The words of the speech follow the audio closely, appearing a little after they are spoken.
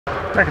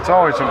I think it's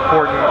always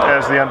important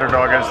as the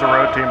underdog, as the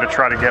road team, to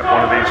try to get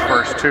one of these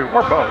first two,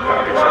 or both,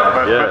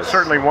 obviously, but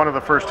certainly one of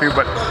the first two.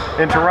 But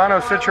in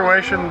Toronto's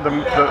situation,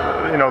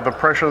 the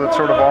pressure that's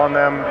sort of on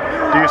them,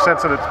 do you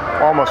sense that it's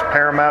almost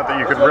paramount that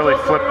you could really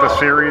flip the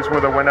series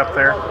with a win up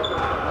there?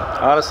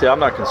 Honestly, I'm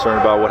not concerned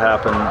about what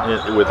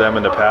happened with them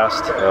in the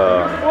past.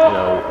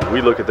 We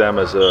look at them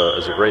as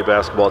a great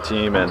basketball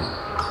team, and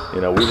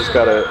we just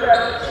gotta,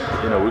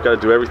 we gotta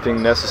do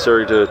everything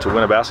necessary to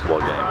win a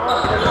basketball game.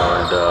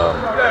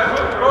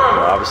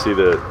 Obviously,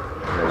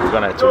 we're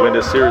gonna to win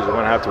this series. We're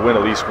gonna have to win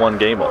at least one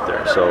game up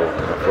there. So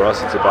for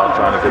us, it's about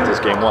trying to get this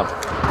game won.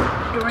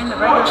 During the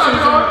regular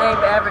season,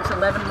 they've averaged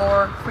 11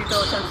 more free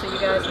throw attempts than you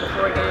guys in the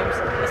 4 games.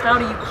 How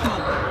do you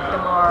keep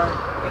DeMar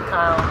and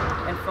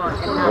Kyle in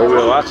front? Well, we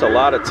watched a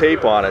lot of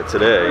tape on it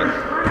today,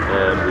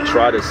 and we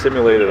try to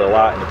simulate it a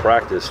lot in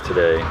practice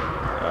today.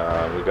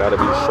 We got to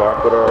be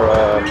sharp with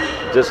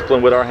our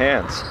discipline with our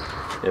hands,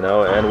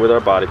 and with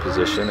our body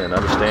position, and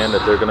understand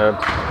that they're going to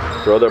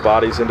throw their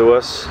bodies into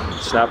us,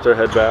 snap their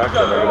head back,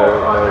 and they're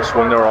going to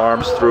swing their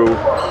arms through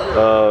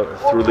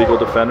legal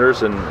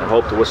defenders and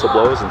hope the whistle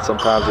blows. And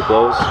sometimes it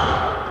blows,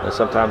 and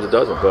sometimes it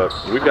doesn't. But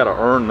we've got to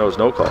earn those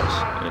no calls,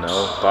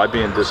 by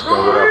being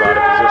disciplined with our body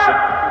position,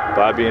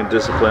 by being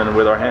disciplined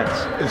with our hands.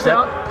 Is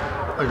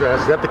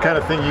that the kind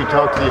of thing you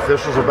talk to the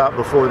officials about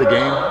before the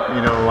game?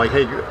 Like,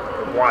 hey,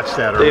 watch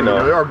that, or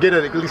or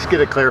at least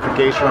get a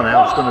clarification on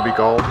how it's going to be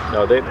called.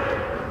 No,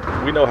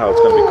 we know how it's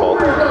going to be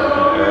called,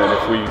 and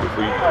if we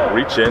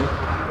reach in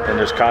and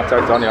there's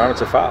contact on the arm,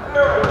 it's a foul.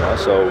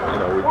 So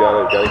we've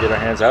got to get our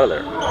hands out of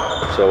there.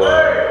 So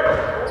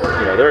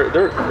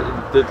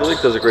the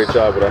league does a great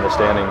job with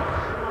understanding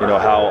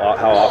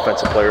how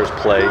offensive players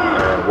play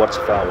and what's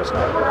a foul, what's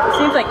not. It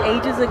seems like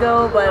ages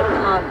ago, but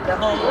the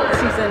home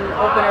season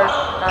opener,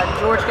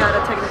 George got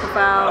a technical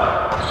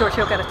foul, George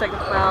Hill got a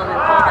technical foul, and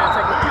Paul got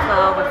a technical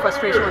foul when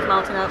frustration was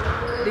mounting up.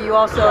 Do you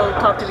also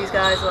talk to these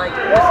guys like,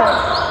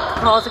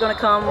 listen, calls are going to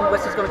come,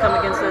 whistle's going to come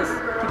against us,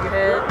 keep your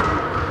head?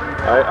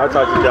 I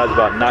talk to the guys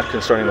about not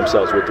concerning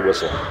themselves with the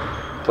whistle.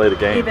 Play the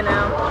game. Even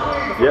now?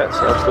 Yes,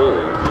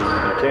 absolutely.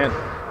 You can't.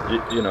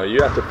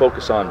 You have to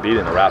focus on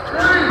beating the Raptors,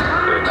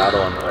 not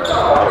on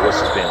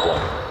whistles being blown.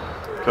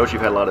 Coach,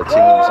 you've had a lot of teams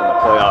in the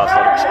playoffs, a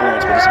lot of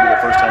experience, but this will be the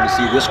first time you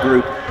see this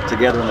group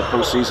together in the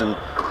postseason.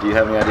 Do you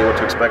have any idea what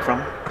to expect from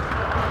them?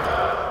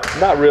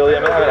 Not really. I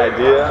mean, I have an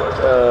idea,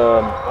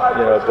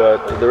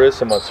 but there is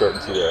some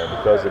uncertainty there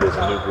because it is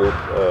a new group,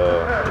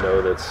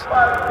 that's,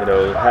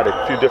 had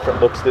a few different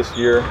looks this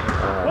year.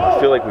 I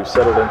feel like we've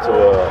settled into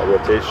a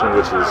rotation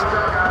which is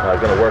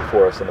going to work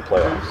for us in the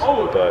playoffs.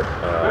 But,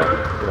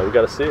 we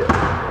got to see it.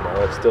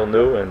 It's still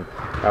new, and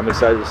I'm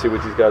excited to see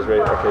what these guys are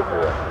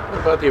capable of.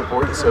 What about the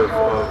importance of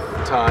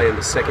Ty and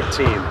the second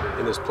team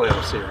in this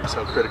playoff series?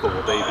 How critical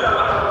will they be?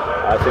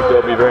 I think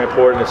they'll be very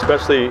important,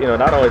 especially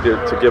not only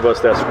to give us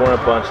that scoring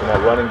punch and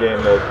that running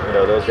game that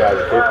those guys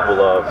are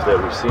capable of that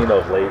we've seen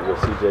of late with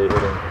CJ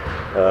hitting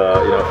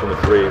from the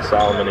 3,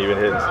 Solomon even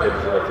hitting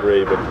from the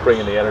 3, but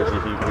bringing the energy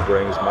he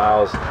brings,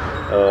 Miles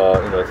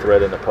a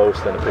threat in the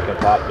post and a pick and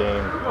pop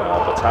game,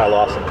 but Ty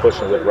Lawson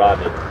pushing with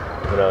Rodney.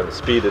 The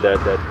speed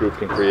that group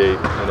can create,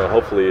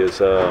 hopefully is,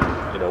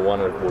 one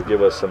that will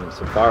give us some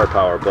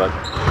firepower. But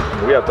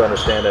we have to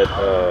understand that,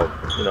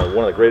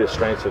 one of the greatest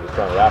strengths of the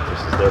Toronto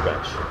Raptors is their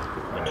bench.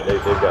 I mean,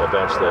 they've got a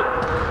bench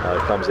that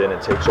comes in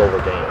and takes over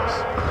games.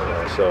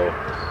 So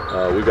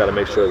we've got to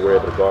make sure that we're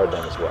able to guard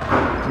them as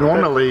well.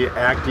 Normally,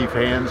 active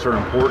hands are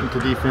important to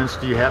defense.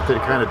 Do you have to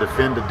kind of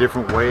defend a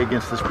different way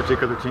against this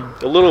particular team?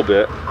 A little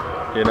bit.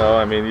 You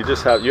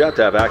have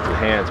to have active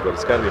hands, but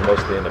it's got to be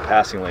mostly in the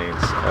passing lanes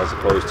as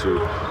opposed to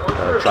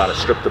trying to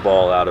strip the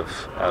ball out of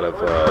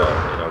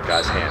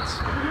guys' hands.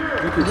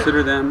 Do you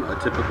consider them a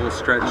typical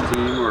stretch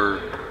team,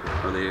 or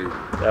are they?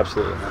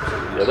 Absolutely.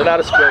 Yeah, they're not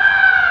a spread.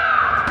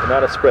 They're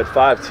not a spread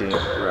 5 team.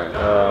 Right.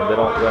 They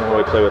don't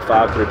really play with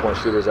 5 3-point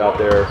shooters out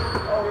there,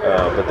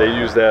 but they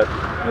use that.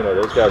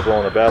 Those guys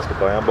rolling the basket.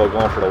 Bayambo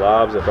going for the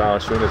lobs, and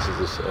Valanciunas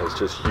is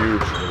just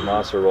huge. He's a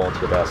monster rolling to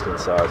the basket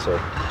inside. So,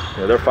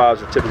 their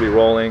 5s are typically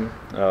rolling,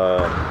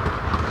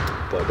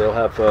 but they'll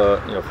have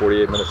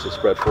 48 minutes to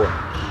spread 4.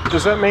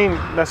 Does that mean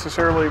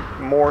necessarily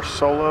more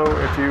solo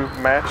if you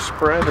match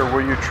spread, or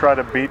will you try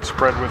to beat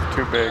spread with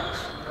 2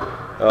 bigs?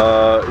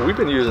 We've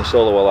been using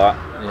solo a lot,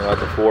 at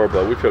the 4,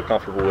 but we feel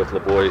comfortable with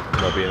LeBoy,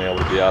 being able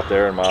to be out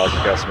there, and Miles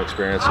has got some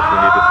experience if we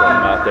need to throw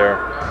him out there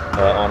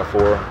on a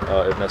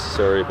 4 if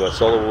necessary. But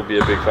solo will be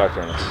a big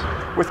factor in this.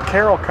 With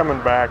Carroll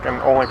coming back and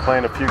only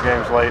playing a few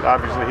games late,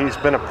 obviously he's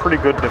been a pretty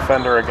good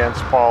defender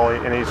against Paul,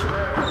 and he's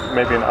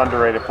maybe an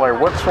underrated player.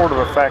 What sort of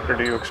a factor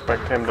do you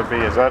expect him to be?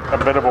 Is that a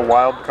bit of a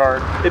wild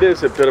card? It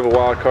is a bit of a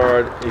wild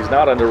card. He's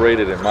not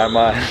underrated in my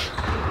mind.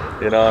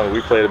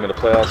 We played him in the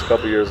playoffs a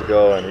couple years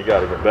ago, and he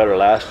got even better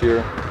last year.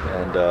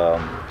 And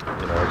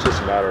it's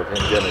just a matter of him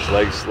getting his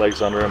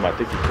legs under him. I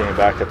think he came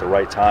back at the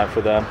right time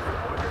for them.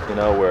 you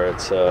know, where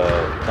it's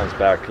he comes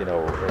back, you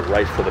know,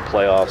 right for the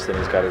playoffs. Then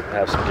he's got to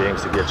have some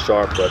games to get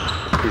sharp, but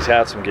he's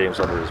had some games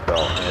under his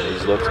belt and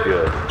he's looked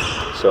good.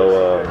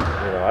 So,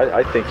 you know,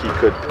 I think he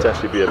could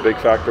potentially be a big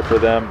factor for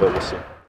them, but we'll see.